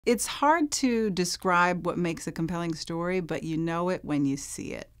It's hard to describe what makes a compelling story, but you know it when you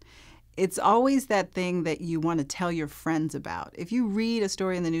see it. It's always that thing that you want to tell your friends about. If you read a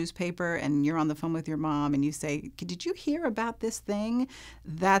story in the newspaper and you're on the phone with your mom and you say, "Did you hear about this thing?"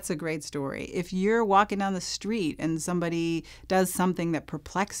 That's a great story. If you're walking down the street and somebody does something that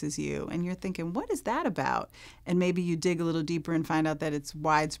perplexes you and you're thinking, "What is that about?" And maybe you dig a little deeper and find out that it's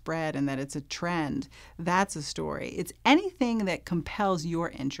widespread and that it's a trend, that's a story. It's anything that compels your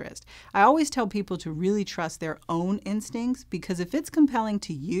interest. I always tell people to really trust their own instincts, because if it's compelling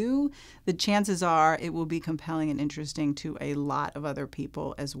to you, the chances are it will be compelling and interesting to a lot of other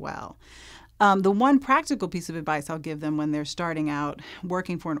people as well. The one practical piece of advice I'll give them when they're starting out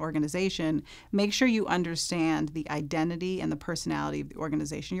working for an organization: make sure you understand the identity and the personality of the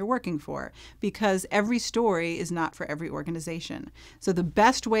organization you're working for, because every story is not for every organization. So the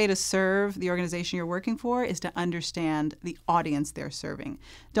best way to serve the organization you're working for is to understand the audience they're serving.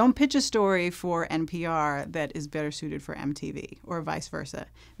 Don't pitch a story for NPR that is better suited for MTV or vice versa.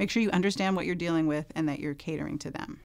 Make sure you understand what you're dealing with and that you're catering to them.